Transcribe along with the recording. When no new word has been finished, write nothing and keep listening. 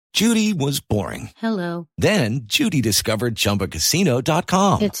Judy was boring. Hello. Then Judy discovered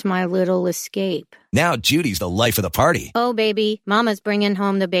ChumbaCasino.com. It's my little escape. Now Judy's the life of the party. Oh, baby, mama's bringing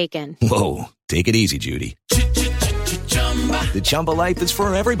home the bacon. Whoa, take it easy, Judy. The Chumba life is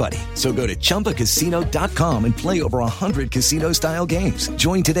for everybody. So go to ChumbaCasino.com and play over 100 casino-style games.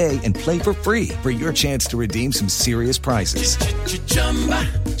 Join today and play for free for your chance to redeem some serious prizes.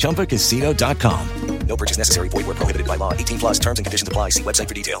 ChumbaCasino.com. No purchase necessary. Void where prohibited by law. 18+ terms and conditions apply. See website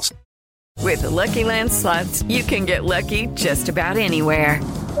for details. With the Lucky Land Slots, you can get lucky just about anywhere.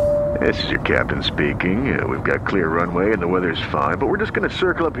 This is your captain speaking. We've got clear runway and the weather's fine, but we're just going to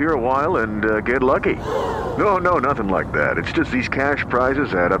circle up here a while and get lucky. No, nothing like that. It's just these cash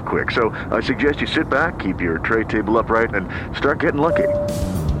prizes add up quick. So I suggest you sit back, keep your tray table upright, and start getting lucky.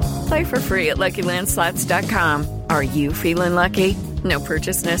 Play for free at LuckyLandSlots.com. Are you feeling lucky? No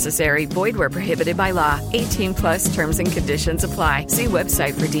purchase necessary. Void where prohibited by law. 18+ terms and conditions apply. See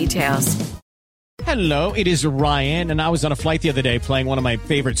website for details. Hello, it is Ryan, and I was on a flight the other day playing one of my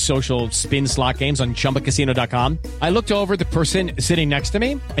favorite social spin slot games on ChumbaCasino.com. I looked over at the person sitting next to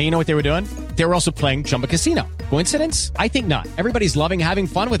me, and you know what they were doing? They were also playing Chumba Casino. Coincidence? I think not. Everybody's loving having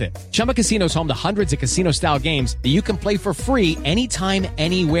fun with it. Chumba Casino is home to hundreds of casino-style games that you can play for free anytime,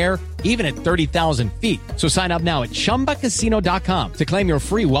 anywhere, even at 30,000 feet. So sign up now at ChumbaCasino.com to claim your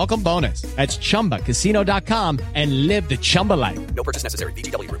free welcome bonus. That's ChumbaCasino.com and live the Chumba life. No purchase necessary.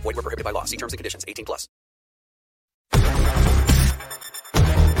 VGW. Void where prohibited by law. See terms and conditions. 18+.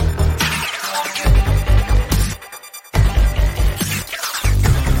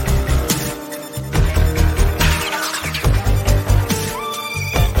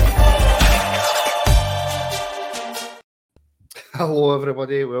 Hello,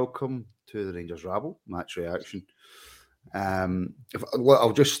 everybody. Welcome to the Rangers Rabble match reaction.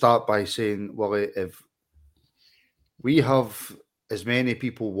 I'll just start by saying, Willie, if we have as many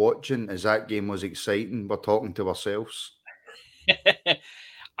people watching as that game was exciting, we're talking to ourselves.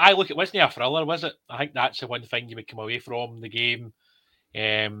 I look, it wasn't a thriller, was it? I think that's the one thing you would come away from the game.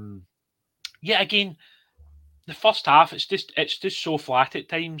 Again, the first half, it's just so flat at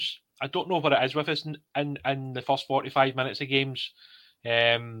times. I don't know what it is with us in the first 45 minutes of games.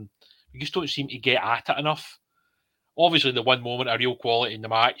 We just don't seem to get at it enough. Obviously, the one moment of real quality in the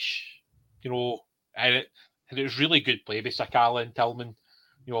match, and it was really good play by Sakala and Tillman.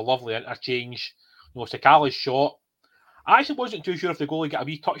 Lovely interchange. Sakala's shot. I actually wasn't too sure if the goalie got a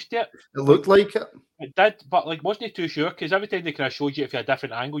wee touch to it. It looked like it. It did, but wasn't too sure because every time they kind of showed you if you had a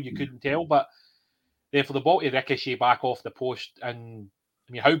different angle, you couldn't tell. But then for the ball to ricochet back off the post, and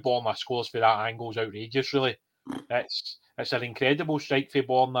I mean, how Borna scores for that angle is outrageous. Really, it's an incredible strike for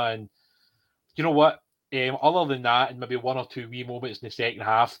Borna, and you know what? Other than that, and maybe one or two wee moments in the second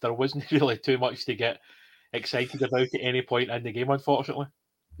half, there wasn't really too much to get excited about at any point in the game, unfortunately.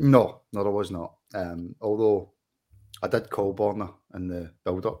 No, there was not. Although I did call Borna in the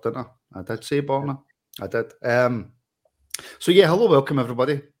build-up, didn't I? I did say Borna. I did. Hello, welcome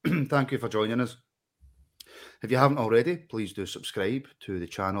everybody. Thank you for joining us. If you haven't already, please do subscribe to the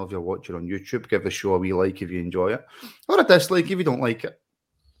channel if you're watching on YouTube. Give the show a wee like if you enjoy it, or a dislike if you don't like it.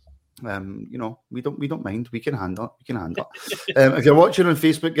 We don't mind. We can handle it. If you're watching on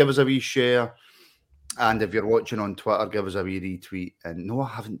Facebook, give us a wee share. And if you're watching on Twitter, give us a wee retweet. And no, I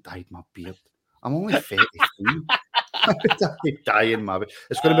haven't dyed my beard. I'm only 33. I'm dying my beard.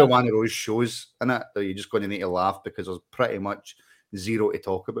 It's going to be one of those shows, innit, that you're just going to need to laugh because there's pretty much zero to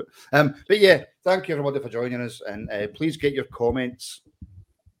talk about. But yeah, thank you everybody for joining us. And please get your comments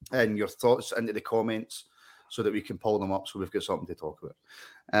and your thoughts into the comments so that we can pull them up so we've got something to talk about.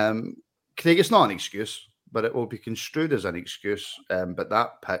 Craig, it's not an excuse, but it will be construed as an excuse. But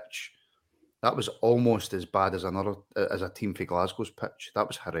that pitch, that was almost as bad as a team for Glasgow's pitch. That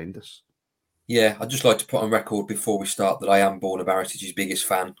was horrendous. Yeah, I'd just like to put on record before we start that I am Borna Barisic's biggest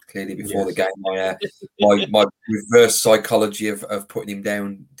fan. Clearly, before the game, my reverse psychology of putting him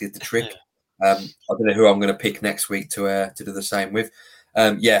down did the trick. I don't know who I'm going to pick next week to do the same with.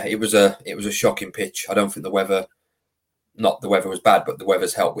 It was a shocking pitch. I don't think the weather was bad, but the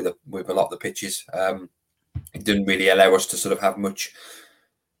weather's helped with a lot of the pitches. It didn't really allow us to sort of have much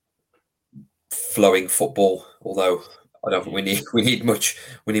flowing football, although I don't think we need much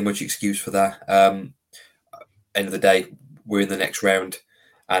excuse for that. End of the day, we're in the next round,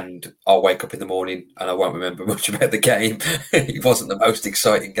 and I'll wake up in the morning and I won't remember much about the game. It wasn't the most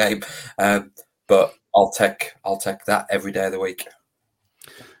exciting game, but I'll take that every day of the week.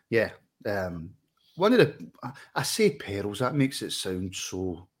 Yeah, one of the I say perils, that makes it sound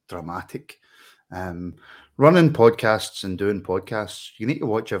so dramatic. Running podcasts and doing podcasts, you need to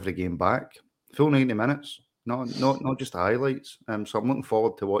watch every game back. Full 90 minutes. not just the highlights. So I'm looking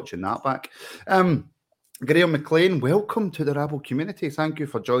forward to watching that back. Graham McLean, welcome to the Rabble community. Thank you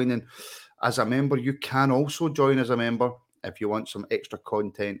for joining as a member. You can also join as a member if you want some extra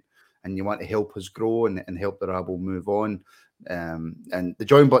content and you want to help us grow and help the Rabble move on. And the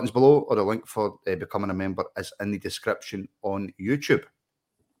join button's below, or the link for becoming a member is in the description on YouTube.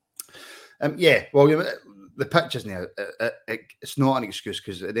 The pitch isn't it's not an excuse,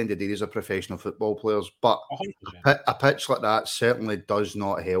 because at the end of the day, these are professional football players. But a pitch like that certainly does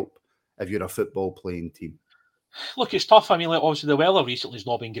not help if you're a football playing team. Look, it's tough. I mean, like, obviously the weather recently has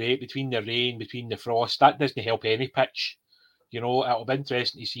not been great. Between the rain, between the frost, that doesn't help any pitch. You know, it'll be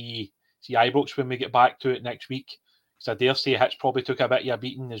interesting to see Ibrox when we get back to it next week. Because I dare say Hitch probably took a bit of a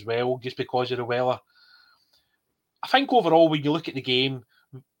beating as well, just because of the weather. I think overall, when you look at the game,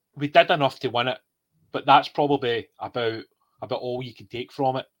 we did enough to win it, but that's probably about all you can take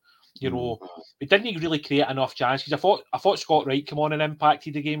from it. You know, we didn't really create enough chances. I thought Scott Wright came on and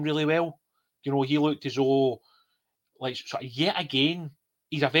impacted the game really well. You know, he looked as though, like, sort of yet again,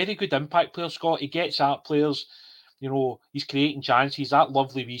 he's a very good impact player, Scott. He gets at players. You know, he's creating chances. That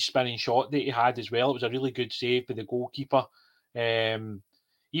lovely wee spinning shot that he had as well, it was a really good save by the goalkeeper. Even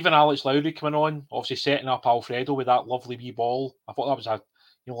Alex Lowry coming on, obviously setting up Alfredo with that lovely wee ball. I thought that was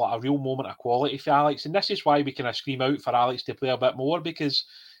a real moment of quality for Alex. And this is why we kind of scream out for Alex to play a bit more, because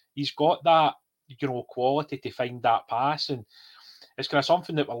he's got that, quality to find that pass. And it's kind of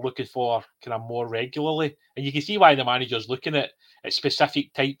something that we're looking for kind of more regularly. And you can see why the manager's looking at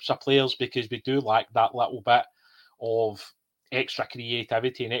specific types of players, because we do lack that little bit of extra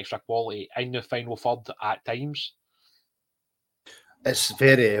creativity and extra quality in the final third at times. It's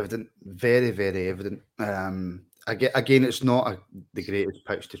very evident, very, very evident. Again, it's not the greatest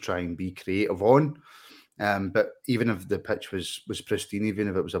pitch to try and be creative on. But even if the pitch was pristine, even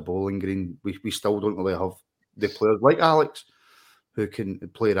if it was a bowling green, we still don't really have the players like Alex who can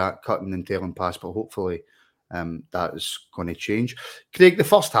play that cutting and tailing pass. But hopefully that is going to change. Craig, the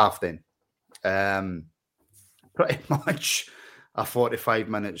first half then, pretty much a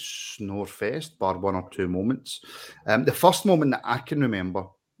 45-minute snore fest, bar one or two moments. The first moment that I can remember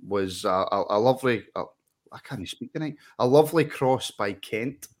was a lovely, I can't speak tonight, a lovely cross by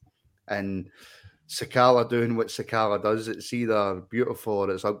Kent, and Sakala doing what Sakala does. It's either beautiful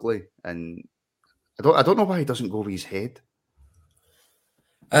or it's ugly, and I don't know why he doesn't go with his head.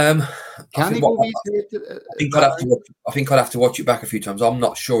 Can he go with his head? I think I'd have to watch it back a few times. I'm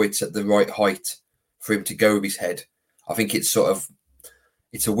not sure it's at the right height for him to go with his head. I think it's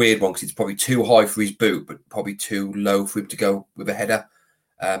it's a weird one, because it's probably too high for his boot, but probably too low for him to go with a header,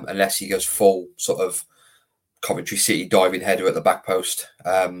 unless he goes full sort of Coventry City diving header at the back post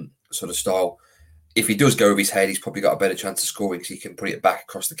sort of style. If he does go with his head, he's probably got a better chance of scoring, because he can put it back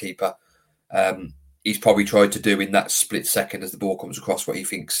across the keeper. He's probably tried to do in that split second as the ball comes across what he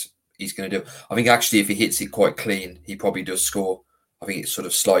thinks he's going to do. I think actually if he hits it quite clean, he probably does score. I think it sort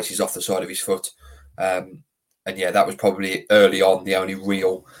of slices off the side of his foot. And yeah, that was probably early on the only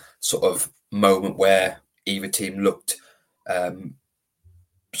real sort of moment where either team looked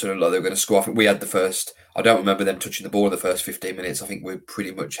sort of like they were going to score. I think we had the first, I don't remember them touching the ball in the first 15 minutes. I think we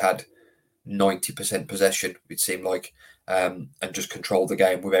pretty much had 90% possession, it seemed like, and just controlled the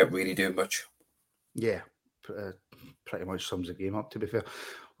game without really doing much. Yeah, pretty much sums the game up, to be fair.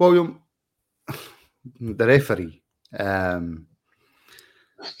 William, the referee, I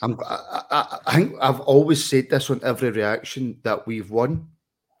think I've always said this on every reaction that we've won,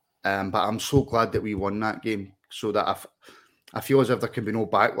 but I'm so glad that we won that game, so that I feel as if there can be no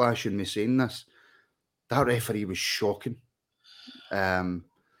backlash in me saying this. That referee was shocking.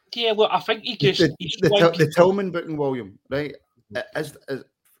 Yeah, look, I think he just the Tillman booking, William, right? Is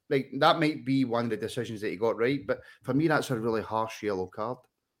like that might be one of the decisions that he got right, but for me, that's a really harsh yellow card.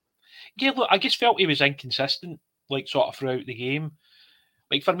 Yeah, look, I just felt he was inconsistent, like sort of throughout the game.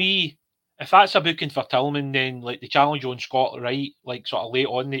 Like for me, if that's a booking for Tillman, then like the challenge on Scott Wright, like sort of late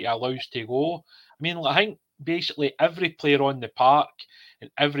on that he allows to go. I mean, I think basically every player on the park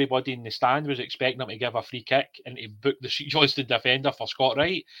and everybody in the stand was expecting him to give a free kick and to book the Johnstone defender for Scott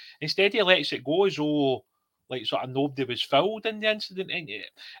Wright. Instead, he lets it go as though like sort of nobody was fouled in the incident. And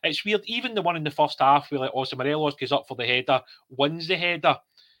it's weird. Even the one in the first half where like Oscar Morelos goes up for the header, wins the header.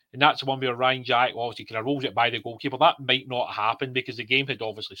 And that's the one where Ryan Jack obviously kind of rolls it by the goalkeeper. That might not happen because the game had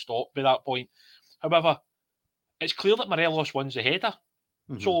obviously stopped by that point. However, it's clear that Morelos wins the header.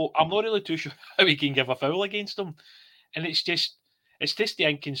 Mm-hmm. So I'm not really too sure how he can give a foul against him. And it's just the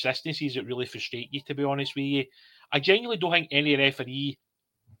inconsistencies that really frustrate you, to be honest with you. I genuinely don't think any referee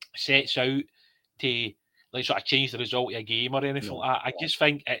sets out to like sort of change the result of a game or anything like that. I just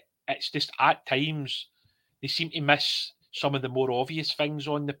think it's just at times they seem to miss some of the more obvious things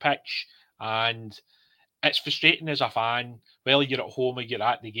on the pitch, and it's frustrating as a fan, whether you're at home or you're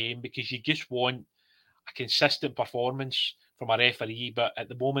at the game, because you just want a consistent performance from a referee, but at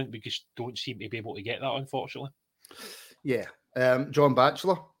the moment we just don't seem to be able to get that, unfortunately. Yeah. John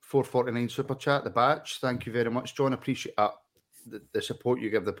Batchelor, 449 Super Chat, the Batch. Thank you very much, John. Appreciate the support you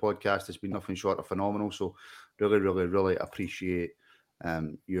give the podcast has been nothing short of phenomenal. So really, really, really appreciate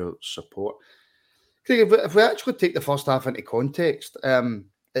your support. Craig, if we actually take the first half into context,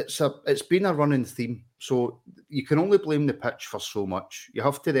 it's been a running theme. So you can only blame the pitch for so much. You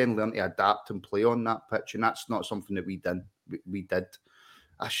have to then learn to adapt and play on that pitch, and that's not something that we did.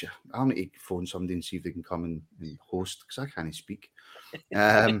 I need to phone somebody and see if they can come and host, because I can't speak.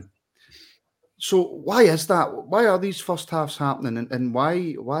 So why is that? Why are these first halves happening, and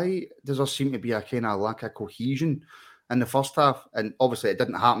why does there seem to be a kind of lack of cohesion in the first half? And obviously it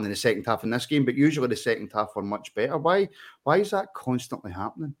didn't happen in the second half in this game, but usually the second half were much better. Why is that constantly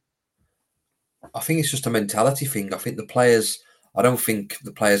happening? I think it's just a mentality thing. I don't think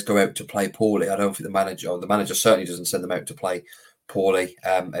the players go out to play poorly. I don't think the manager certainly doesn't send them out to play poorly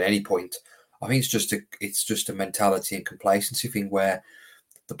at any point. I think it's just a mentality and complacency thing where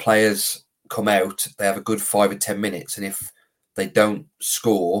the players come out, they have a good 5 or 10 minutes, and if they don't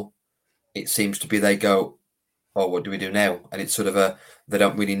score, it seems to be they go, oh, what do we do now? And it's sort of they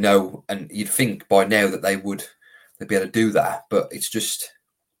don't really know, and you'd think by now that they'd be able to do that, but it's just,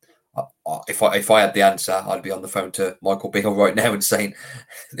 if I had the answer, I'd be on the phone to Michael Beale right now and saying,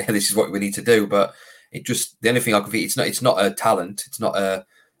 this is what we need to do. But the only thing I can think, it's not a talent, it's not a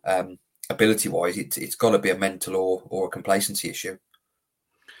ability wise, it's got to be a mental or a complacency issue.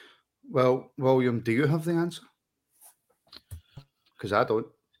 Well, William, do you have the answer? Because I don't.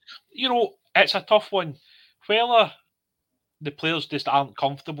 It's a tough one. Whether the players just aren't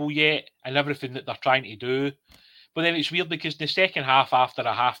comfortable yet and everything that they're trying to do. But then it's weird because the second half, after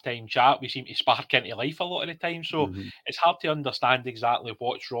a half-time chat, we seem to spark into life a lot of the time. So it's hard to understand exactly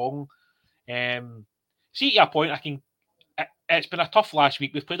what's wrong. See, to a point, it's been a tough last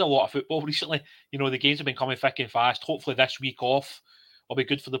week. We've played a lot of football recently. The games have been coming thick and fast. Hopefully this week off will be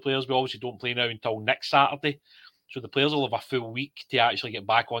good for the players. We obviously don't play now until next Saturday. So the players will have a full week to actually get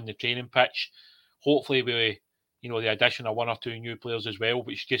back on the training pitch. Hopefully with, the addition of 1 or 2 new players as well,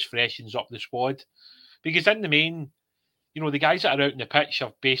 which just freshens up the squad. Because in the main, the guys that are out in the pitch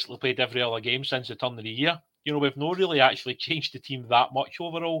have basically played every other game since the turn of the year. We've not really actually changed the team that much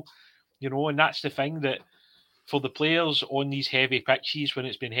overall. And that's the thing, that for the players on these heavy pitches, when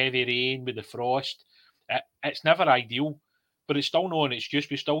it's been heavy rain with the frost, it's never ideal. But it's still not an excuse.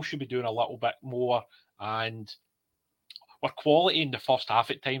 We still should be doing a little bit more. And our quality in the first half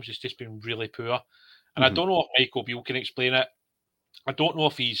at times has just been really poor. And I don't know if Michael Beale can explain it. I don't know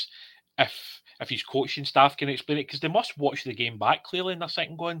if his coaching staff can explain it, because they must watch the game back clearly and they're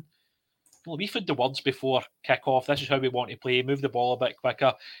sitting going, well, we've had the words before kick-off. This is how we want to play. Move the ball a bit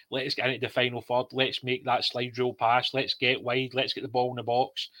quicker. Let's get into the final third. Let's make that slide rule pass. Let's get wide. Let's get the ball in the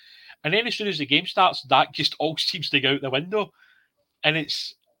box. And then as soon as the game starts, that just all seems to go out the window. And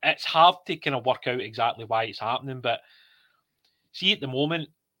it's hard to kind of work out exactly why it's happening. But see, at the moment,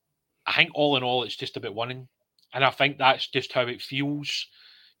 I think all in all, it's just about winning. And I think that's just how it feels.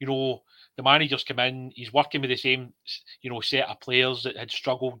 The manager's come in, he's working with the same, set of players that had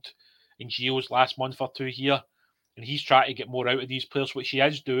struggled in Gio's last month or two here. And he's trying to get more out of these players, which he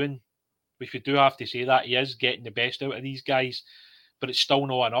is doing, which we do have to say that. He is getting the best out of these guys, but it's still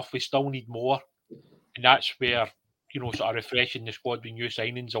not enough. We still need more. And that's where, sort of refreshing the squad with new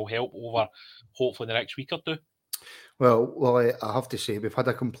signings will help over, hopefully, the next week or two. Well, I have to say, we've had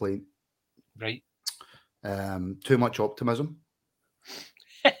a complaint. Right. Too much optimism.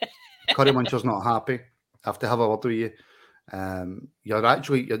 Curry Muncher's not happy. I have to have a word with you.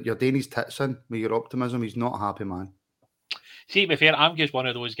 You're doing his tits in with your optimism. He's not a happy man. See, to be fair, I'm just one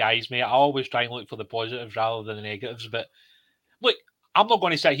of those guys, mate. I always try and look for the positives rather than the negatives. But look, I'm not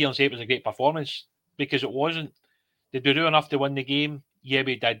going to sit here and say it was a great performance, because it wasn't. Did we do enough to win the game? Yeah,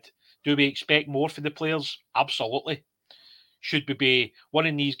 we did. Do we expect more for the players? Absolutely. Should we be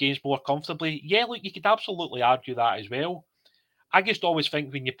winning these games more comfortably? Yeah, look, you could absolutely argue that as well. I just always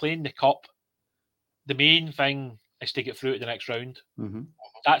think when you play in the cup, the main thing is to get through to the next round.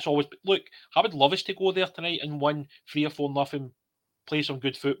 That's always... Look, I would love us to go there tonight and win 3 or 4-0, play some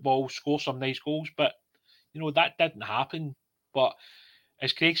good football, score some nice goals, but, that didn't happen. But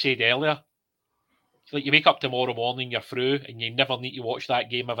as Craig said earlier, like, you wake up tomorrow morning, you're through, and you never need to watch that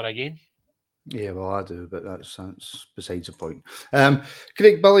game ever again. Yeah, well, I do, but that's besides the point.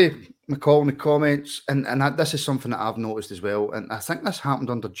 Craig Billy McCall in the comments, and this is something that I've noticed as well, and I think this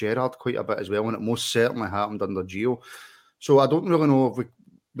happened under Gerrard quite a bit as well, and it most certainly happened under Gio. So I don't really know if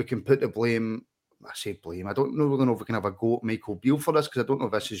we can put the blame. I say blame. I don't really know if we can have a go at Michael Beale for this, because I don't know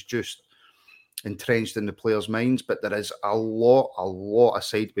if this is just entrenched in the players' minds, but there is a lot of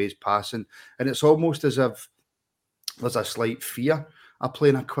sideways passing, and it's almost as if there's a slight fear of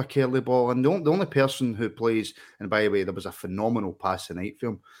playing a quick early ball. And the only person who plays, and by the way, there was a phenomenal pass tonight for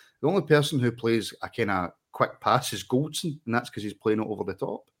him. The only person who plays a kind of quick pass is Goldson, and that's because he's playing it over the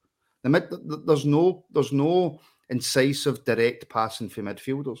top. There's no incisive, direct passing for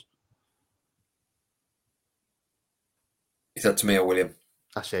midfielders. Is that to me or William?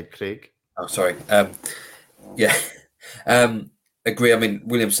 I said Craig. Oh, sorry. Yeah. Agree. I mean,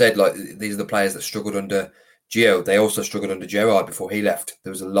 William said, like, these are the players that struggled under Gio. They also struggled under Gerrard before he left.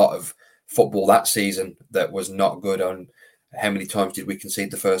 There was a lot of football that season that was not good. On how many times did we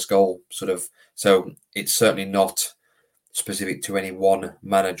concede the first goal? So it's certainly not specific to any one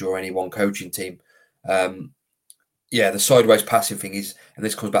manager or any one coaching team. The sideways passing thing is, and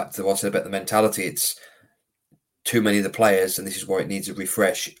this comes back to what I said about the mentality. It's too many of the players, and this is why it needs a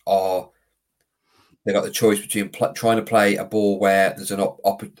refresh. They got the choice between trying to play a ball where there's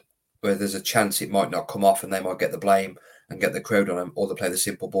where there's a chance it might not come off and they might get the blame and get the crowd on them, or they play the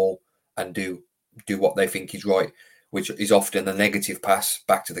simple ball and do what they think is right, which is often the negative pass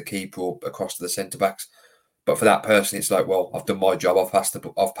back to the keeper or across to the centre backs. But for that person, it's like, well, I've done my job. I've passed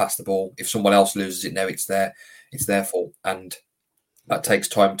the ball. If someone else loses it now, it's their fault, and that takes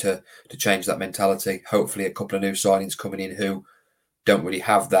time to change that mentality. Hopefully, a couple of new signings coming in who don't really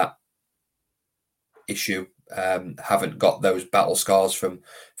have that issue, haven't got those battle scars from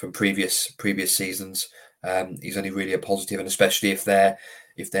previous seasons. Is only really a positive, and especially if they're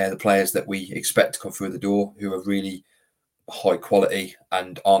the players that we expect to come through the door, who are really high quality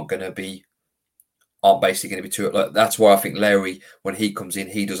and aren't basically going to be too. Like, that's why I think Larry, when he comes in,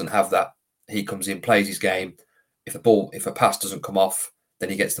 he doesn't have that. He comes in, plays his game. If a pass doesn't come off, then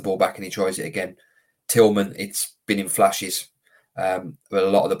he gets the ball back and he tries it again. Tillman, it's been in flashes. But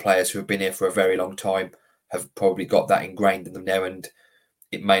a lot of the players who have been here for a very long time have probably got that ingrained in them now, and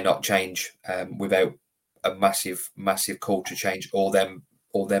it may not change without a massive culture change, or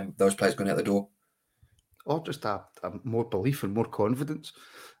those players going out the door. Or just a more belief and more confidence,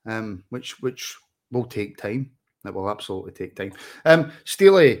 which will take time. It will absolutely take time.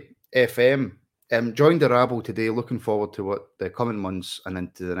 Steely FM joined the rabble today, looking forward to what the coming months and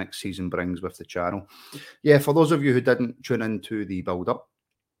into the next season brings with the channel. Yeah, for those of you who didn't tune into the build-up,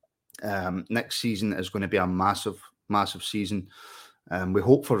 next season is going to be a massive season. We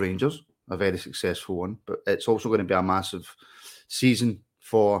hope for Rangers, a very successful one, but it's also going to be a massive season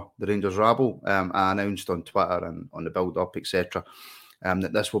for the Rangers rabble. I announced on Twitter and on the build-up, etc.,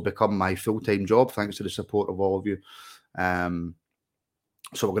 that this will become my full-time job, thanks to the support of all of you.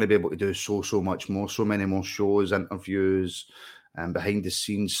 So we're going to be able to do so much more, so many more shows, interviews, and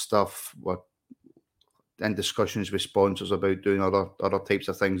behind-the-scenes stuff. We're in discussions with sponsors about doing other types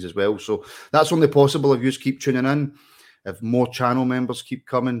of things as well. So that's only possible if you keep tuning in. If more channel members keep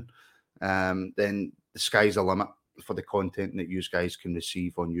coming, then the sky's the limit for the content that you guys can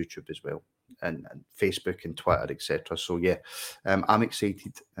receive on YouTube as well, and Facebook and Twitter, etc. So yeah, I'm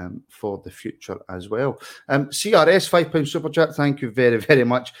excited for the future as well. CRS £5 super chat, thank you very, very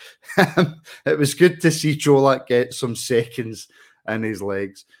much. It was good to see Cholak get some seconds in his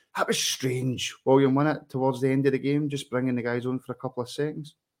legs. That was strange, William, wasn't it, towards the end of the game, just bringing the guys on for a couple of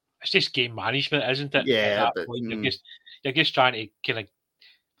seconds. It's just game management, isn't it? Yeah, at that point, you're just trying to kind of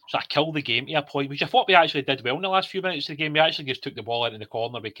sort of kill the game to a point, which I thought we actually did well in the last few minutes of the game. We actually just took the ball into the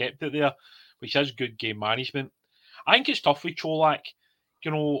corner, we kept it there, which is good game management. I think it's tough with Cholak.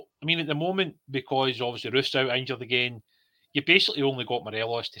 You know, I mean, at the moment, because obviously Roof's out injured again, you basically only got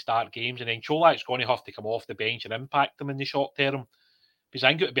Morelos to start games, and then Cholak's going to have to come off the bench and impact them in the short term. Because I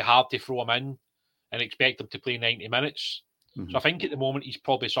think it would be hard to throw him in and expect him to play 90 minutes. Mm-hmm. So I think at the moment he's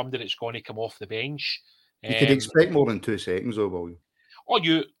probably somebody that's going to come off the bench. You could expect more than 2 seconds, though, will you?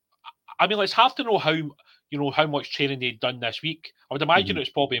 I mean, it's hard to know how much training they'd done this week. I would imagine it's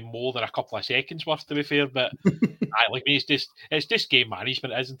probably more than a couple of seconds worth, to be fair. But it's just game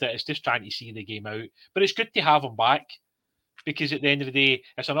management, isn't it? It's just trying to see the game out. But it's good to have him back, because at the end of the day,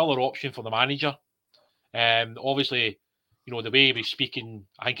 it's another option for the manager. Obviously, you know, the way he was speaking,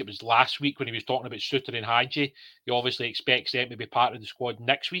 I think it was last week when he was talking about Suter and Hadji, he obviously expects them to be part of the squad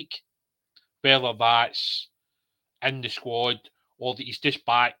next week. Whether that's in the squad or that he's just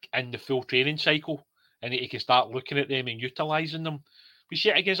back in the full training cycle and that he can start looking at them and utilising them, But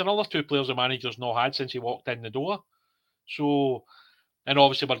yet again, another 2 players the manager's not had since he walked in the door. So, and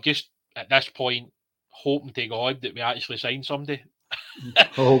obviously we're just at this point hoping to God that we actually sign somebody.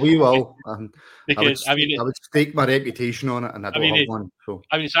 Oh, we will. Because I would stake my reputation on it, and I don't have one. So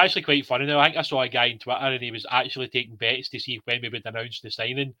it's actually quite funny now. I think I saw a guy on Twitter, and he was actually taking bets to see when we would announce the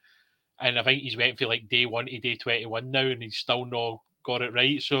signing. And I think he's went for like day 1 to day 21 now, and he's still not got it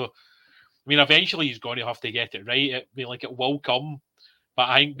right. So, I mean, eventually he's going to have to get it right. It will come, but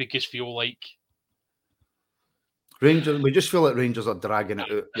I think we just feel like Rangers. We just feel like Rangers are dragging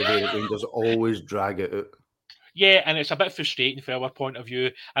it out the way that Rangers always drag it out. Yeah, and it's a bit frustrating from our point of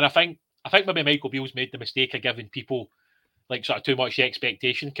view. And I think maybe Michael Beale's made the mistake of giving people like sort of too much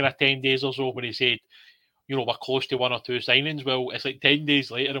expectation, kind of 10 days or so, when he said, we're close to 1 or 2 signings. Well, it's like 10 days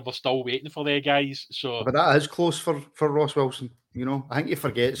later and we're still waiting for their guys. So, but that is close for Ross Wilson. I think he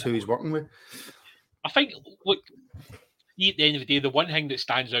forgets who he's working with. I think, look, at the end of the day, the one thing that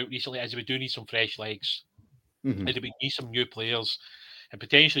stands out recently is we do need some fresh legs. Mm-hmm. Is we need some new players, and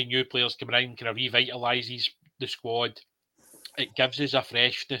potentially new players coming in kind of revitalises the squad. It gives us a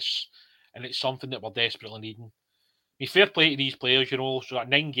freshness, and it's something that we're desperately needing. Fair play to these players, so that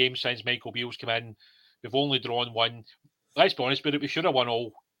 9 games since Michael Beale's come in, we've only drawn 1. Let's be honest with it, we should have won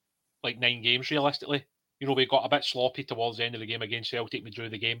all 9 games realistically. We got a bit sloppy towards the end of the game against Celtic. We drew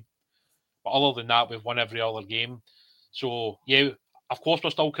the game, but other than that, we've won every other game. So yeah, of course we're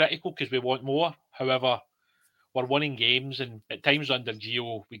still critical because we want more. However, we're winning games, and at times under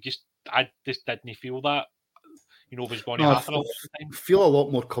Gio, I just didn't feel that. Was going to happen a lot of the time. Feel a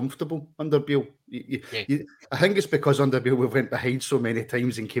lot more comfortable under Beale. I think it's because under Beale we went behind so many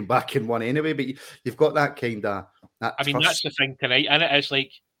times and came back and won anyway. But you've got that kind of. That's the thing tonight, and it is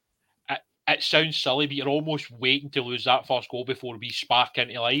like it sounds silly, but you're almost waiting to lose that first goal before we spark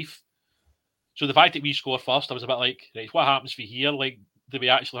into life. So the fact that we score first, I was a bit like, right, what happens for here? Like, do we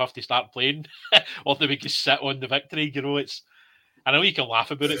actually have to start playing, or do we just sit on the victory? I know you can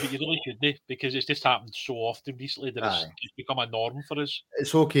laugh about it, but you really shouldn't, because it's just happened so often recently that it's become a norm for us.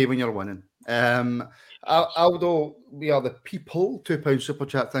 It's okay when you're winning. Aldo, we are the people. £2 super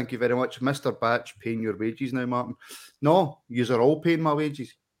chat. Thank you very much, Mr. Batch. Paying your wages now, Martin. No, yous are all paying my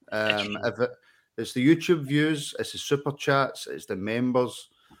wages. It's the YouTube views, it's the super chats, it's the members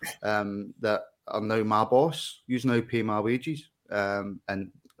that are now my boss. Yous now pay my wages.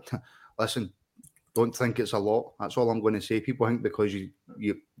 And listen. Don't think it's a lot. That's all I'm going to say. People think because you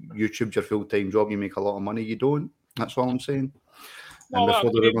YouTube's your full-time job, you make a lot of money. You don't. That's all I'm saying. And before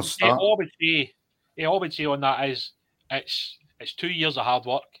the rumours start, all I would say on that is it's 2 years of hard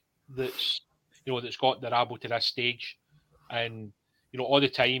work that's got the Rabo to this stage, and all the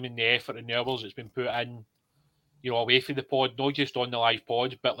time and the effort and the hours that's been put in, away from the pod, not just on the live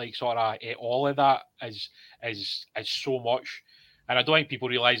pod, but sort of all of that is so much. And I don't think people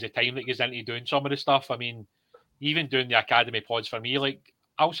realise the time that goes into doing some of the stuff. I mean, even doing the academy pods for me,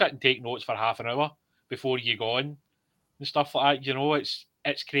 I'll sit and take notes for half an hour before you go on and stuff like that.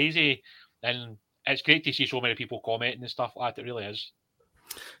 It's crazy, and it's great to see so many people commenting and stuff like that. It really is.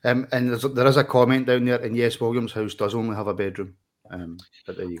 And there is a comment down there, and yes, Williams' house does only have a bedroom.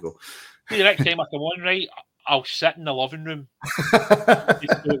 But there you go. The next time I come on, right, I'll sit in the living room.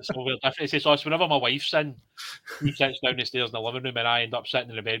 So it's whenever my wife's in, he sits down the stairs in the living room, and I end up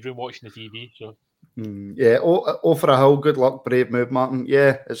sitting in the bedroom watching the TV. So yeah, oh for a hill. Good luck, brave move, Martin.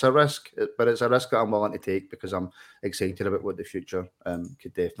 Yeah, it's a risk, but it's a risk that I'm willing to take because I'm excited about what the future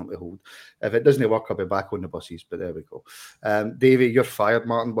could definitely hold. If it doesn't work, I'll be back on the buses. But there we go. Davey, you're fired,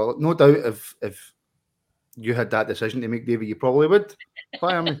 Martin. Well, no doubt if you had that decision to make, Davey, you probably would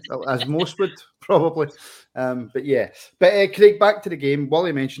fire me, as most would probably. But yeah, Craig, back to the game.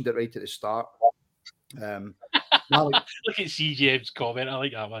 Wally mentioned it right at the start. Look at CGM's comment. I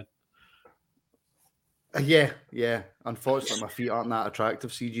like that one. Yeah. Unfortunately, my feet aren't that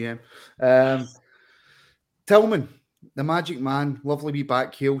attractive, CGM. Tillman, the magic man, lovely wee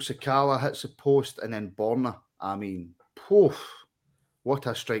back heel. Sakala hits the post, and then Borna. I mean, poof. What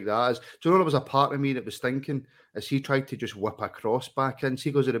a strike that is. Do you know there was a part of me that was thinking as he tried to just whip a cross back in, see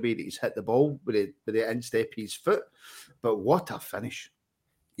goes of the way that he's hit the ball with the instep of his foot. But what a finish.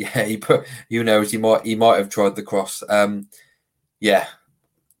 Yeah, he might have tried the cross. Yeah.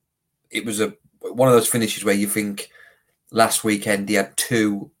 It was one of those finishes where you think last weekend he had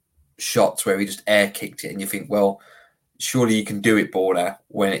 2 shots where he just air kicked it, and you think, well, surely you can do it, Borna,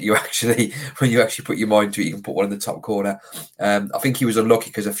 when you actually put your mind to it, you can put one in the top corner. I think he was unlucky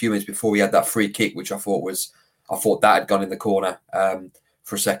because a few minutes before he had that free kick, which I thought that had gone in the corner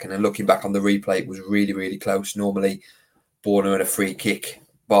for a second. And looking back on the replay, it was really, really close. Normally, Borna and a free kick,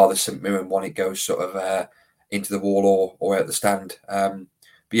 bar the St Mirren one, it goes sort of into the wall or out the stand. But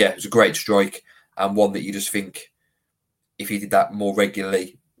yeah, it was a great strike, and one that you just think if he did that more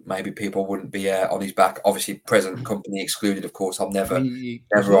regularly, maybe people wouldn't be on his back. Obviously, present company excluded, of course. I'm never, you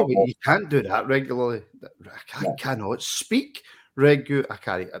can't do that regularly. I cannot speak regular. I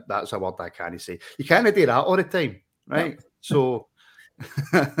can't. That's a word I can't say. You can't do that all the time, right? No. So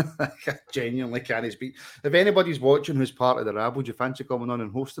I genuinely can't speak. If anybody's watching who's part of the rabble, do you fancy coming on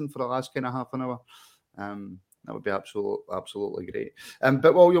and hosting for the last kind of half an hour? That would be absolutely great.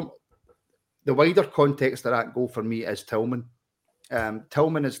 But William, the wider context of that goal for me is Tillman.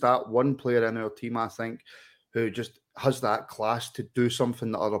 Tillman is that one player in our team, I think, who just has that class to do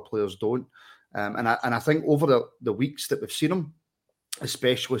something that other players don't. And I think over the weeks that we've seen him,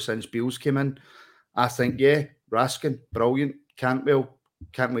 especially since Beals came in, I think, yeah, Raskin, brilliant. Cantwell,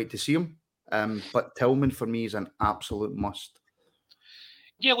 can't wait to see him. But Tillman, for me, is an absolute must.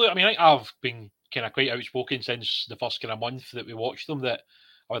 Yeah, look, I mean, I've been kind of quite outspoken since the first kind of month that we watched them that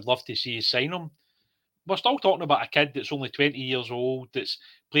I would love to see us sign him. We're still talking about a kid that's only 20 years old, that's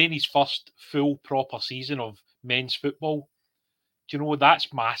playing his first full proper season of men's football. Do you know,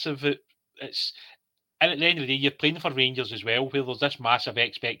 that's massive. It's and at the end of the day, you're playing for Rangers as well, where there's this massive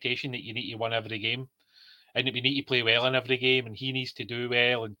expectation that you need to win every game and that we need to play well in every game and he needs to do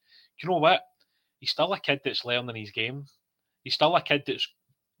well. And do you know what? He's still a kid that's learning his game. He's still a kid that's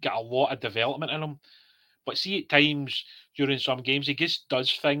got a lot of development in him. But see, at times during some games, he just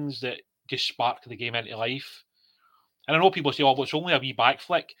does things that just spark the game into life. And I know people say, oh, well, it's only a wee back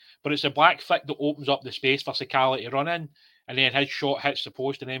flick, but it's a back flick that opens up the space for Sakala to run in, and then his shot hits the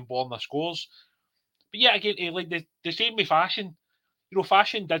post, and then Borna scores. But yeah, again, like the same with Fashion. You know,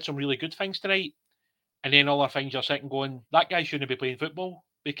 Fashion did some really good things tonight, and then other things you're sitting going, that guy shouldn't be playing football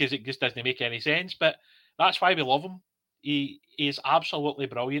because it just doesn't make any sense. But that's why we love him. He is absolutely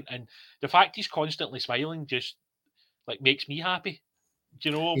brilliant, and the fact he's constantly smiling just like makes me happy. Do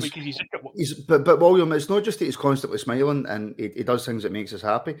you know? But William, it's not just that he's constantly smiling and he does things that makes us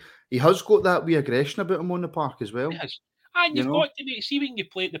happy. He has got that wee aggression about him on the park as well. Yes. And you've got to see when you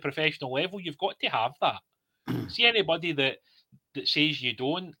play at the professional level, you've got to have that. See anybody that says you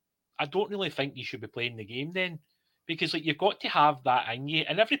don't, I don't really think you should be playing the game then, because like you've got to have that in you,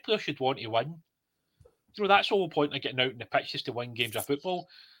 and every player should want to win. You know, that's the whole point of getting out in the pitch, is to win games of football.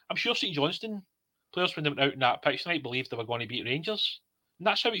 I'm sure St Johnstone players, when they went out in that pitch tonight, believed they were going to beat Rangers. And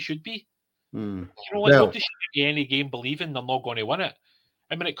that's how it should be. You know, like nobody should be any game believing they're not going to win it.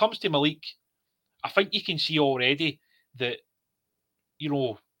 And when it comes to Malik, I think you can see already that, you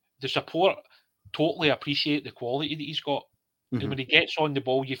know, the support totally appreciate the quality that he's got. And when he gets on the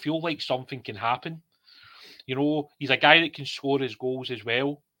ball, you feel like something can happen. You know, he's a guy that can score his goals as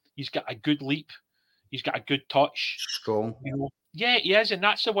well. He's got a good leap. He's got a good touch. Strong. You know, yeah, he is. And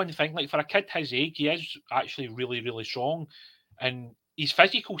that's the one thing. Like, for a kid his age, he is actually really, really strong. And his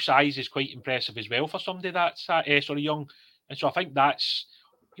physical size is quite impressive as well for somebody that's young. And so I think that's,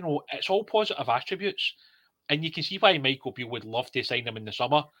 you know, it's all positive attributes. And you can see why Michael Beale would love to sign him in the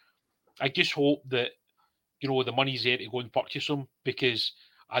summer. I just hope that, you know, the money's there to go and purchase him, because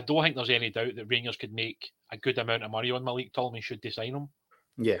I don't think there's any doubt that Rangers could make a good amount of money on Malik Tillman should they sign him.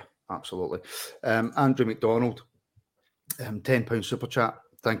 Yeah, absolutely. Andrew McDonald, £10 super chat.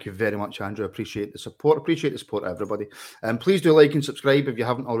 Thank you very much, Andrew. Appreciate the support. Appreciate the support, everybody. Please do like and subscribe if you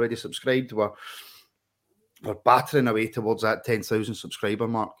haven't already subscribed. We're battering away towards that 10,000 subscriber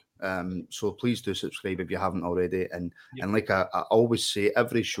mark. So please do subscribe if you haven't already. And like I always say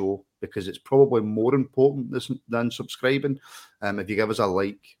every show, because it's probably more important than subscribing. If you give us a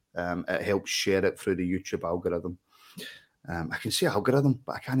like, it helps share it through the YouTube algorithm. I can say algorithm,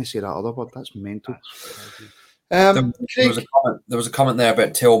 but I can't say that other word. That's mental. There was a comment there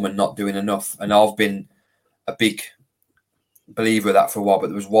about Tillman not doing enough, and I've been a big believer of that for a while. But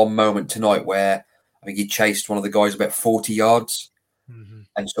there was one moment tonight where I think he chased one of the guys about 40 yards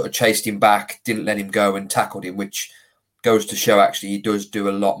and sort of chased him back, didn't let him go, and tackled him, which goes to show actually he does do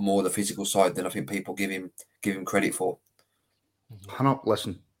a lot more the physical side than I think people give him credit for.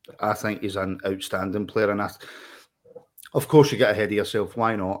 Listen, I think he's an outstanding player, and of course you get ahead of yourself.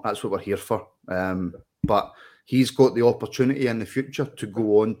 Why not? That's what we're here for. But he's got the opportunity in the future to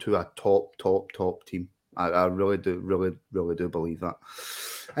go on to a top team. I really do believe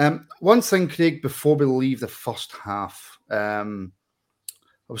that. One thing, Craig, before we leave the first half,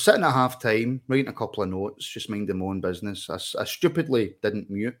 I was sitting at half time, writing a couple of notes, just minding my own business. I stupidly didn't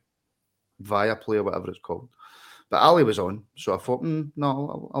mute Viaplay or whatever it's called. But Ali was on, so I thought,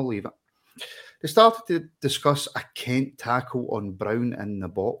 no, I'll leave it. They started to discuss a Kent tackle on Brown in the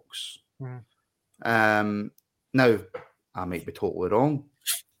box. Now, I might be totally wrong,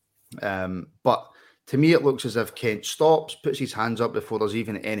 but To me, it looks as if Kent stops, puts his hands up before there's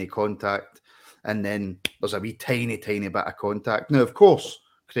even any contact, and then there's a wee tiny bit of contact. Now, of course,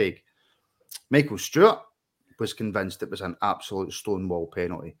 Craig, Michael Stewart was convinced it was an absolute stonewall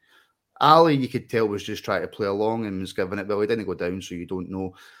penalty. Ali, you could tell, was just trying to play along and was giving it, well, he didn't go down, so you don't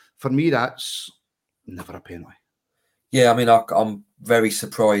know. For me, that's never a penalty. Yeah, I mean, I'm very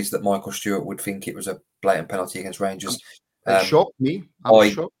surprised that Michael Stewart would think it was a blatant penalty against Rangers. It shocked me. I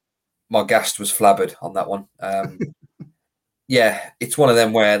was shocked. My gas was flabbered on that one. Yeah, it's one of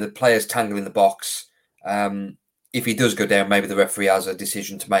them where the player's tangle in the box. If he does go down, maybe the referee has a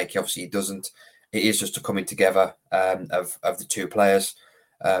decision to make. Obviously, he doesn't. It is just a coming together of the two players.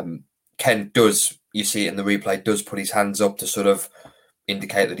 Ken does, you see it in the replay, does put his hands up to sort of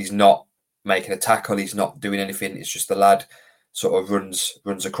indicate that he's not making a tackle. He's not doing anything. It's just the lad sort of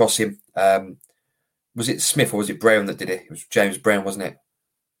runs across him. Was it Smith or was it Brown that did it? It was James Brown, wasn't it?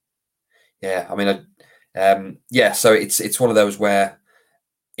 Yeah, I mean, yeah. So it's one of those where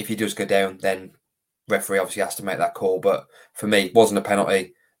if he does go down, then referee obviously has to make that call. But for me, it wasn't a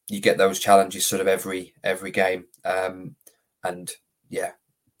penalty. You get those challenges sort of every game, and yeah.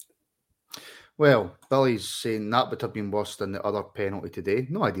 Well, Billy's saying that would have been worse than the other penalty today.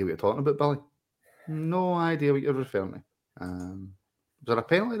 No idea what you're talking about, Billy. No idea what you're referring to. Was there a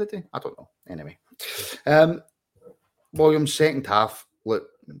penalty today? I don't know. Anyway, Williams' second half, look,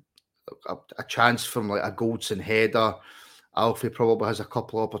 a chance from like a Goldson header. Alfie probably has a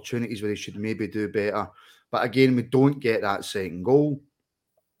couple of opportunities where he should maybe do better. But again, we don't get that second goal.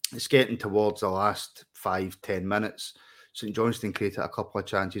 It's getting towards the last 5-10 minutes. St Johnstone created a couple of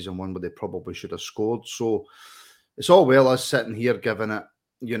chances and one where they probably should have scored. So it's all well us sitting here giving it,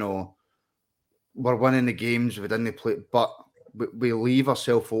 we're winning the games, we didn't play, but we leave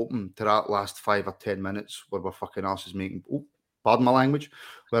ourselves open to that last 5 or 10 minutes where we're fucking asses making, pardon my language,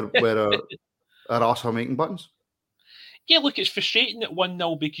 where our arse are making buttons. Yeah, look, it's frustrating at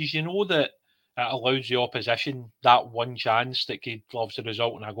 1-0 because you know that it allows the opposition that one chance that could obviously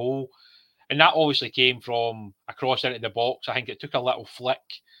result in a goal. And that obviously came from a cross into the box. I think it took a little flick,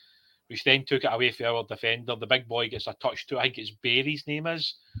 which then took it away from our defender. The big boy gets a touch to it. I think it's Barry's name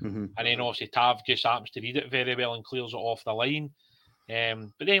is. Mm-hmm. And then obviously Tav just happens to read it very well and clears it off the line.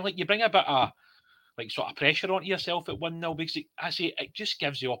 But then you bring a bit of sort of pressure onto yourself at 1-0 because it just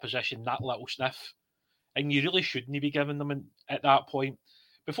gives the opposition that little sniff. And you really shouldn't be giving them at that point.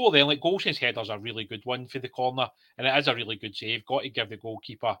 Before then, Golson's header's a really good one for the corner, and it is a really good save. Got to give the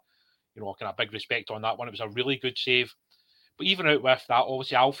goalkeeper, kind of big respect on that one. It was a really good save. But even out with that,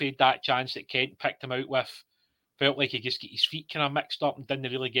 obviously Alfie, that chance that Kent picked him out with, felt like he just got his feet kind of mixed up and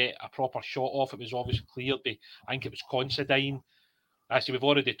didn't really get a proper shot off. It was obviously cleared. I think it was Considine. Actually, we've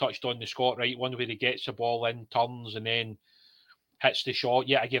already touched on the Scott Wright one where he gets the ball in, turns, and then hits the shot.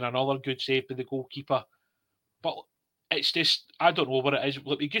 Yet again, another good save by the goalkeeper. But it's just, I don't know what it is.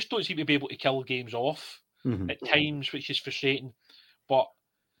 Look, we just don't seem to be able to kill games off at times, which is frustrating. But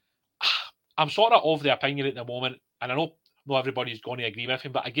I'm sort of the opinion at the moment, and I know not everybody's going to agree with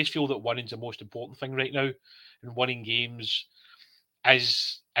him, but I just feel that winning's the most important thing right now. And winning games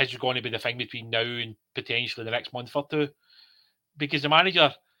is going to be the thing between now and potentially the next month or two. Because the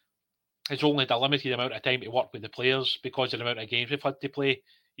manager has only had a limited amount of time to work with the players because of the amount of games we've had to play.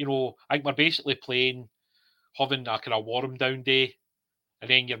 I think we're basically playing, having a kind of warm down day, and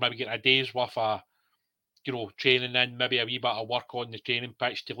then you're maybe getting a day's worth of, training in, maybe a wee bit of work on the training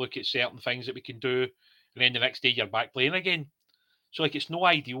pitch to look at certain things that we can do, and then the next day you're back playing again. So it's no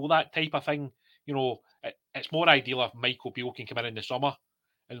ideal, that type of thing. It's more ideal if Michael Beale can come in the summer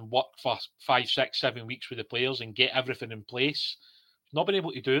and work for 5, 6, 7 weeks with the players and get everything in place. Not been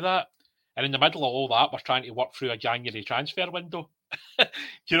able to do that. And in the middle of all that, we're trying to work through a January transfer window. Do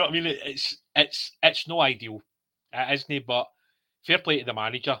you know what I mean? It's no ideal. It isn't, but fair play to the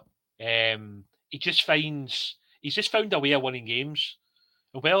manager. He's just found a way of winning games.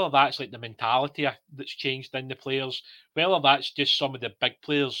 And whether that's the mentality that's changed in the players, whether that's just some of the big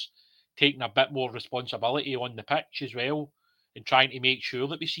players taking a bit more responsibility on the pitch as well and trying to make sure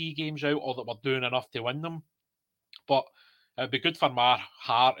that we see games out or that we're doing enough to win them. But it would be good for my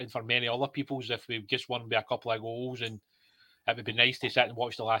heart and for many other people's if we just won by a couple of goals, and it would be nice to sit and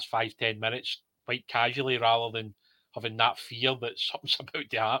watch the last 5-10 minutes quite casually rather than having that fear that something's about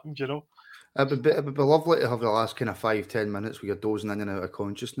to happen, It would be lovely to have the last kind of 5-10 minutes where you're dozing in and out of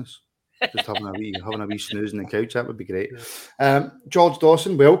consciousness. Just having a wee snooze on the couch. That would be great. Yeah. George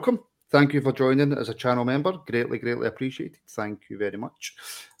Dawson, welcome. Thank you for joining as a channel member. Greatly, greatly appreciated. Thank you very much.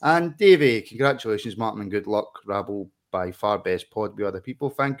 And Davey, congratulations, Martin, and good luck. Rabble, by far best pod with other people.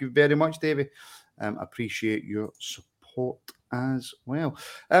 Thank you very much, Davey. Appreciate your support as well.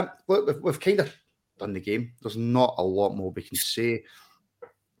 Look, we've kind of done the game. There's not a lot more we can say.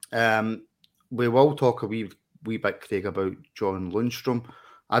 We will talk a wee bit, Craig, about John Lundstrom.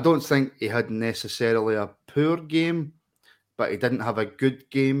 I don't think he had necessarily a poor game, but he didn't have a good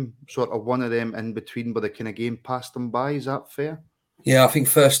game, sort of one of them in between where the kind of game passed him by. Is that fair? Yeah, I think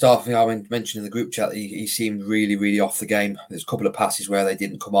first off, I mentioned in the group chat that he seemed really, really off the game. There's a couple of passes where they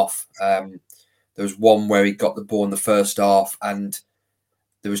didn't come off. There was one where he got the ball in the first half, and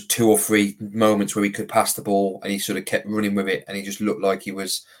there was 2 or 3 moments where he could pass the ball, and he sort of kept running with it, and he just looked like he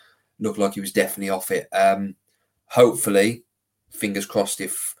was definitely off it. Hopefully, fingers crossed,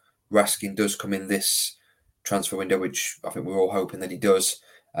 if Raskin does come in this transfer window, which I think we're all hoping that he does,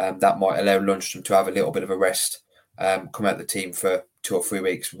 that might allow Lundstrom to have a little bit of a rest, come out of the team for 2 or 3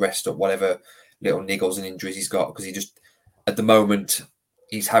 weeks, rest up whatever little niggles and injuries he's got, because he just, at the moment,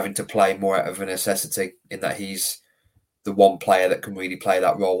 he's having to play more out of a necessity in that he's the one player that can really play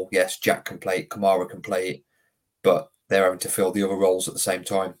that role. Yes, Jack can play it, Kamara can play it, but they're having to fill the other roles at the same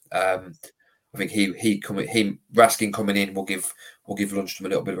time. I think Raskin coming in will give Lundstrom a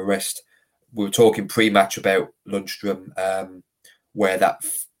little bit of a rest. We were talking pre-match about Lundstrom, where that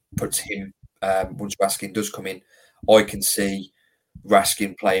puts him once Raskin does come in. I can see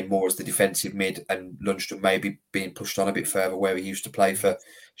Raskin playing more as the defensive mid and Lundstrom maybe being pushed on a bit further where he used to play for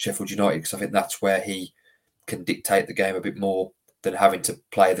Sheffield United, because I think that's where he can dictate the game a bit more than having to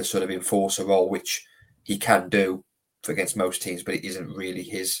play the sort of enforcer role, which he can do against most teams, but it isn't really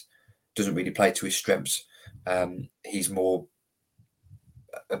doesn't really play to his strengths. He's more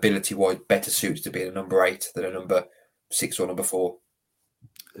ability-wise better suited to being a number 8 than a number 6 or number 4.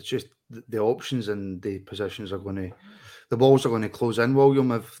 It's just the options and the positions the balls are going to close in,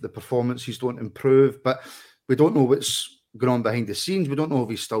 William, if the performances don't improve. But we don't know what's going on behind the scenes. We don't know if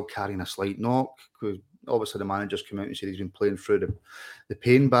he's still carrying a slight knock. Obviously, the manager's come out and said he's been playing through the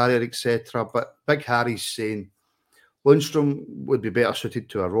pain barrier, etc. But Big Harry's saying Lundstrom would be better suited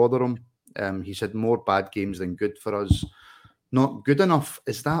to a Rotherham. He's had more bad games than good for us. Not good enough.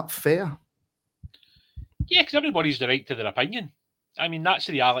 Is that fair? Yeah, because everybody's the right to their opinion. I mean, that's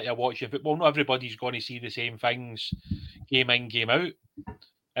the reality of watching football. Not everybody's going to see the same things game in, game out.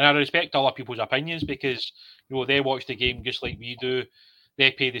 And I respect other people's opinions because, they watch the game just like we do.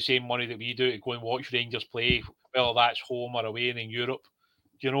 They pay the same money that we do to go and watch Rangers play, whether that's home or away and in Europe.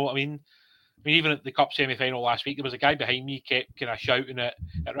 Do you know what I mean? I mean, even at the Cup semi-final last week, there was a guy behind me kept kind of shouting at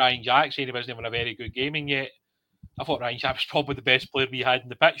Ryan Jack, saying he wasn't having a very good game, and yet I thought Ryan Jack was probably the best player we had in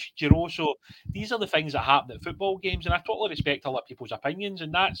the pitch, So these are the things that happen at football games, and I totally respect other people's opinions,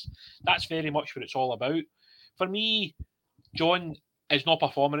 and that's very much what it's all about. For me, John is not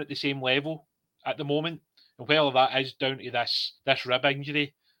performing at the same level at the moment, and whether that is down to this rib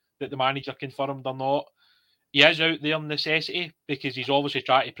injury that the manager confirmed or not, he is out there in necessity because he's obviously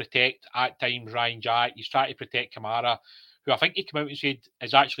trying to protect at times Ryan Jack. He's trying to protect Kamara, who I think he came out and said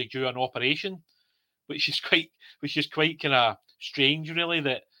is actually due an operation, which is quite kind of strange, really,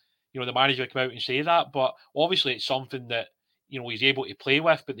 that the manager come out and say that. But obviously, it's something that he's able to play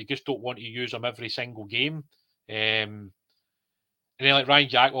with, but they just don't want to use him every single game. And then, like Ryan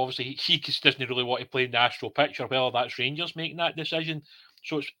Jack, obviously he just doesn't really want to play in the Astro pitch, or whether that's Rangers making that decision.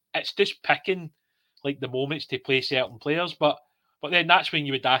 So it's just picking like the moments to play certain players. But then that's when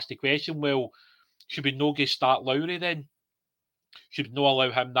you would ask the question: well, should we no start Lowry then? Should we not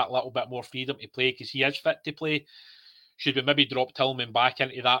allow him that little bit more freedom to play because he is fit to play? Should we maybe drop Tillman back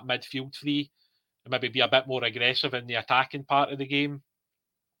into that midfield three and maybe be a bit more aggressive in the attacking part of the game?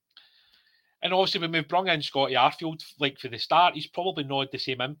 And obviously, when we've brought in Scotty Arfield, like for the start, he's probably not had the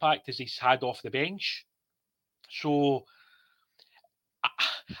same impact as he's had off the bench. So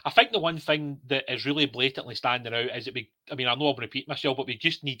I think the one thing that is really blatantly standing out is that I know I'm repeating myself, but we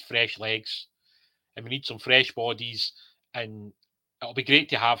just need fresh legs and we need some fresh bodies. And it'll be great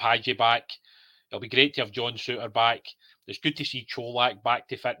to have Hadji back. It'll be great to have John Suter back. It's good to see Cholak back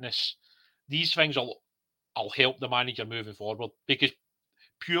to fitness. These things will help the manager moving forward because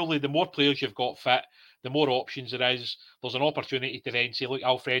purely the more players you've got fit, the more options there is. There's an opportunity to then say, look,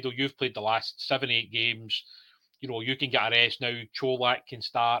 Alfredo, you've played the last 7-8 games. You can get a rest now. Cholak can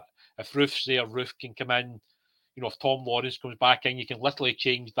start. If Roof's there, Roof can come in. If Tom Lawrence comes back in, you can literally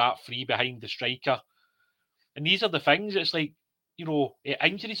change that free behind the striker. And these are the things. It's like,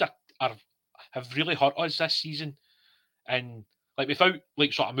 injuries have really hurt us this season. And like without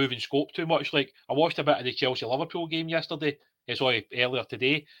like sort of moving scope too much, like I watched a bit of the Chelsea-Liverpool game earlier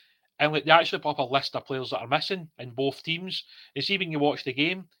today, and like they actually put up a list of players that are missing in both teams. And see when you watch the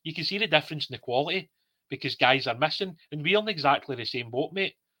game, you can see the difference in the quality because guys are missing, and we're in exactly the same boat,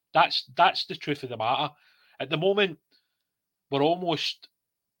 mate. That's the truth of the matter. At the moment, we're almost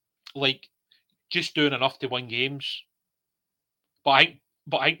like just doing enough to win games. But I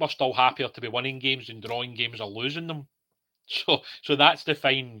think we're still happier to be winning games than drawing games or losing them. So that's the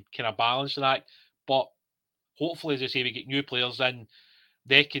fine kind of balance of that. But hopefully, as I say, we get new players in,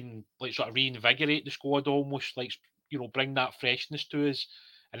 they can like sort of reinvigorate the squad almost, like, you know, bring that freshness to us.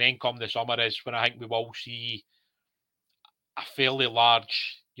 And then come the summer is when I think we will see a fairly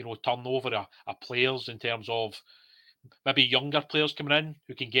large, you know, turnover of players in terms of maybe younger players coming in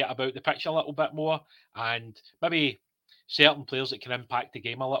who can get about the pitch a little bit more, and maybe certain players that can impact the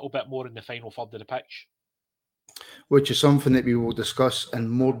game a little bit more in the final third of the pitch. Which is something that we will discuss in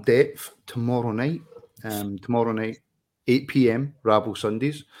more depth tomorrow night. 8 p.m, Rabble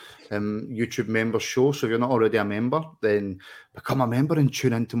Sundays, YouTube members show. So if you're not already a member, then become a member and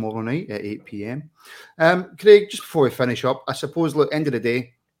tune in tomorrow night at 8 p.m. Craig, just before we finish up, I suppose, look, end of the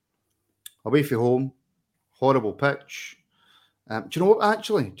day, away from home, horrible pitch. Do you know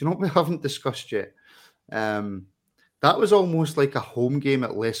what we haven't discussed yet? That was almost like a home game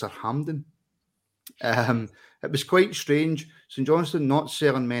at Lesser Hampden. It was quite strange. St Johnstone not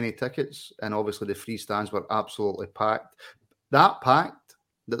selling many tickets, and obviously the free stands were absolutely packed. That packed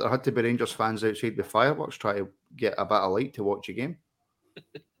that there had to be Rangers fans outside with fireworks trying to get a bit of light to watch a game.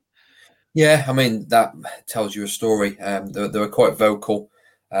 Yeah, I mean, that tells you a story. They were quite vocal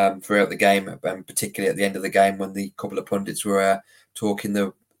throughout the game, and particularly at the end of the game when the couple of pundits were talking,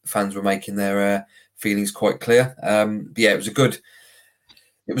 the fans were making their feelings quite clear. But yeah, it was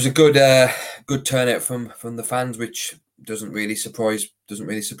a good turnout from the fans, which doesn't really surprise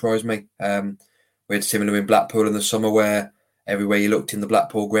me. We had similar in Blackpool in the summer, where everywhere you looked in the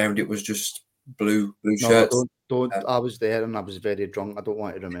Blackpool ground, it was just blue shirts. Don't. I was there and I was very drunk. I don't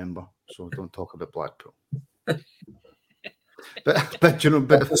want to remember, so don't talk about Blackpool. but you know,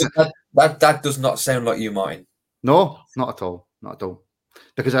 that does not sound like you, Martin. No, not at all,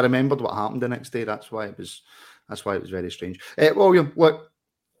 because I remembered what happened the next day. That's why it was very strange. William, look,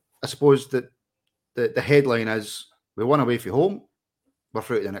 I suppose that the headline is we won away from home, we're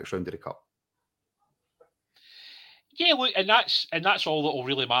through to the next round of the cup. Yeah, look, and that's all that will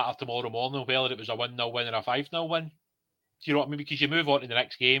really matter tomorrow morning, whether it was a 1-0 win or a 5-0 win. Do you know what I mean? Because you move on to the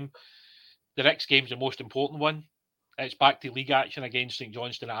next game. The next game's the most important one. It's back to league action against St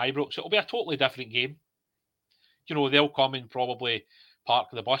Johnstone at Ibrox. It'll be a totally different game. You know, they'll come and probably park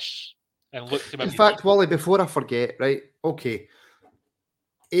the bus and look to. In fact, Wally, before I forget, right? Okay.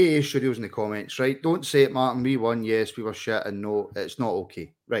 AA Studios in the comments, right? Don't say it, Martin. We won. Yes, we were shit, and no, it's not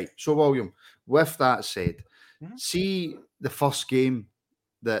okay. Right. So, William, with that said, see the first game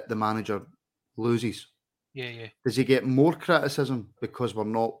that the manager loses. Yeah. Does he get more criticism because we're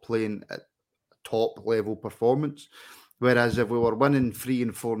not playing at top level performance? Whereas if we were winning 3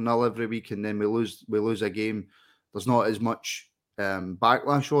 and 4-0 every week and then we lose a game, there's not as much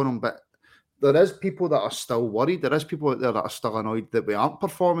backlash on him. But there is people that are still worried. There is people out there that are still annoyed that we aren't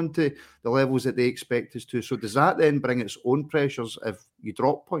performing to the levels that they expect us to. So does that then bring its own pressures if you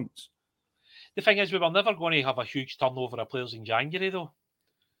drop points? The thing is, we were never going to have a huge turnover of players in January, though.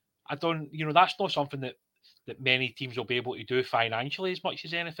 That's not something that many teams will be able to do financially as much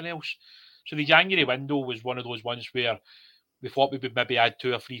as anything else. So the January window was one of those ones where we thought we would maybe add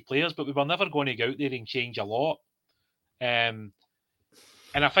 2 or 3 players, but we were never going to go out there and change a lot. And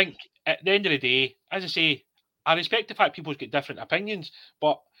I think at the end of the day, as I say, I respect the fact people's got different opinions,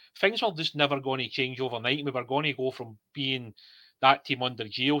 but things were just never going to change overnight. We were going to go from being that team under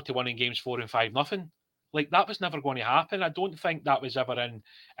Gio to winning games 4 and 5-0. Like, that was never going to happen. I don't think that was ever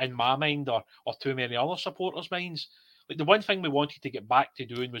in my mind or too many other supporters' minds. Like, the one thing we wanted to get back to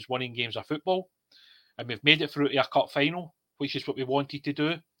doing was winning games of football, and we've made it through to a cup final, which is what we wanted to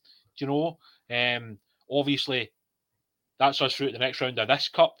do. You know, obviously, that's us through to the next round of this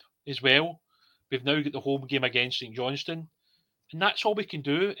cup as well. We've now got the home game against St Johnstone, and that's all we can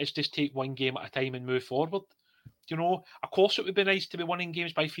do is just take one game at a time and move forward. You know, of course, it would be nice to be winning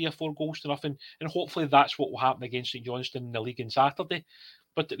games by 3 or 4 goals to nothing, and hopefully that's what will happen against St Johnstone in the league on Saturday.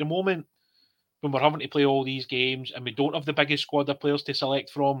 But at the moment, when we're having to play all these games and we don't have the biggest squad of players to select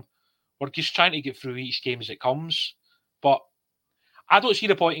from, we're just trying to get through each game as it comes. But I don't see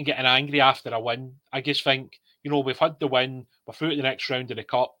the point in getting angry after a win. I just think, you know, we've had the win, we're through to the next round of the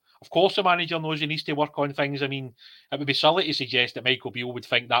cup. Of course, the manager knows he needs to work on things. I mean, it would be silly to suggest that Michael Beale would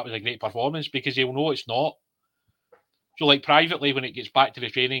think that was a great performance, because he'll know it's not. So, like, privately, when it gets back to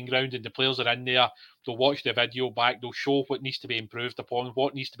the training ground and the players are in there, they'll watch the video back, they'll show what needs to be improved upon,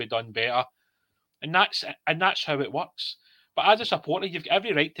 what needs to be done better. And that's how it works. But as a supporter, you've got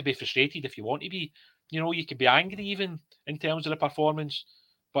every right to be frustrated if you want to be. You know, you can be angry even in terms of the performance.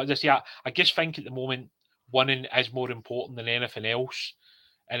 But as I say, I just think at the moment, winning is more important than anything else.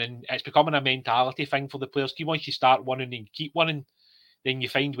 And then it's becoming a mentality thing for the players. Once you start winning and keep winning, then you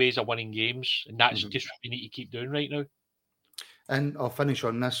find ways of winning games. And that's just what we need to keep doing right now. And I'll finish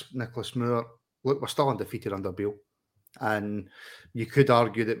on this, Nicholas Moore. Look, we're still undefeated under Beale. And you could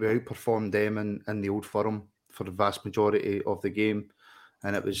argue that we outperformed them in the Old Firm for the vast majority of the game.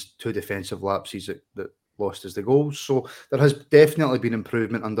 And it was 2 defensive lapses that lost us the goals. So there has definitely been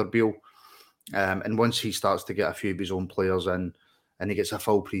improvement under Beale. And once he starts to get a few of his own players in, and he gets a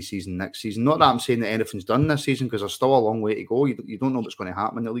full pre-season next season, not that I'm saying that anything's done this season, because there's still a long way to go. You don't know what's going to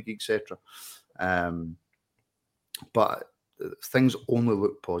happen in the league, etc. But things only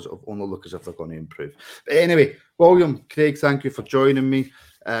look positive, only look as if they're going to improve. But anyway, William, Craig, thank you for joining me.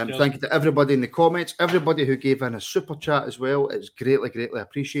 Thank you to everybody in the comments, everybody who gave in a super chat as well. It's greatly, greatly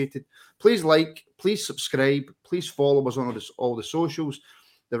appreciated. Please like, please subscribe, please follow us on all the socials.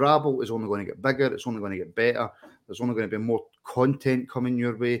 The rabble is only going to get bigger. It's only going to get better. There's only going to be more content coming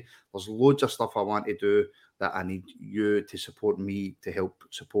your way. There's loads of stuff I want to do that I need you to support me to help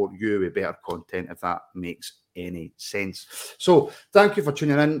support you with better content, if that makes any sense. So thank you for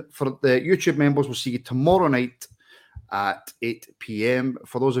tuning in. For the YouTube members, we'll see you tomorrow night at 8 p.m.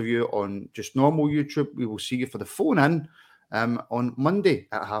 For those of you on just normal YouTube, we will see you for the phone in on Monday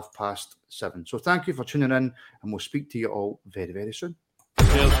at 7:30. So thank you for tuning in, and we'll speak to you all very, very soon.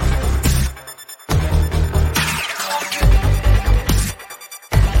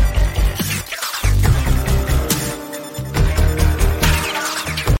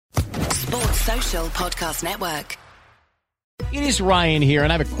 Sports Social Podcast Network. It is Ryan here,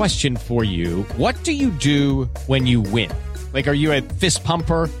 and I have a question for you. What do you do when you win? Like, are you a fist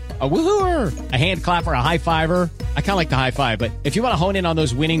pumper, a woohooer, a hand clapper, a high fiver? I kind of like the high five, but if you want to hone in on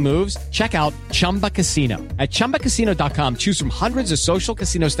those winning moves, check out Chumba Casino. At ChumbaCasino.com, choose from hundreds of social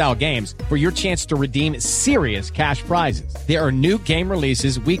casino-style games for your chance to redeem serious cash prizes. There are new game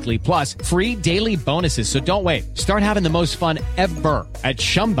releases weekly, plus free daily bonuses, so don't wait. Start having the most fun ever at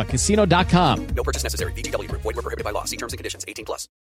ChumbaCasino.com. No purchase necessary. VGW Group. Void where prohibited by law. See terms and conditions. 18+.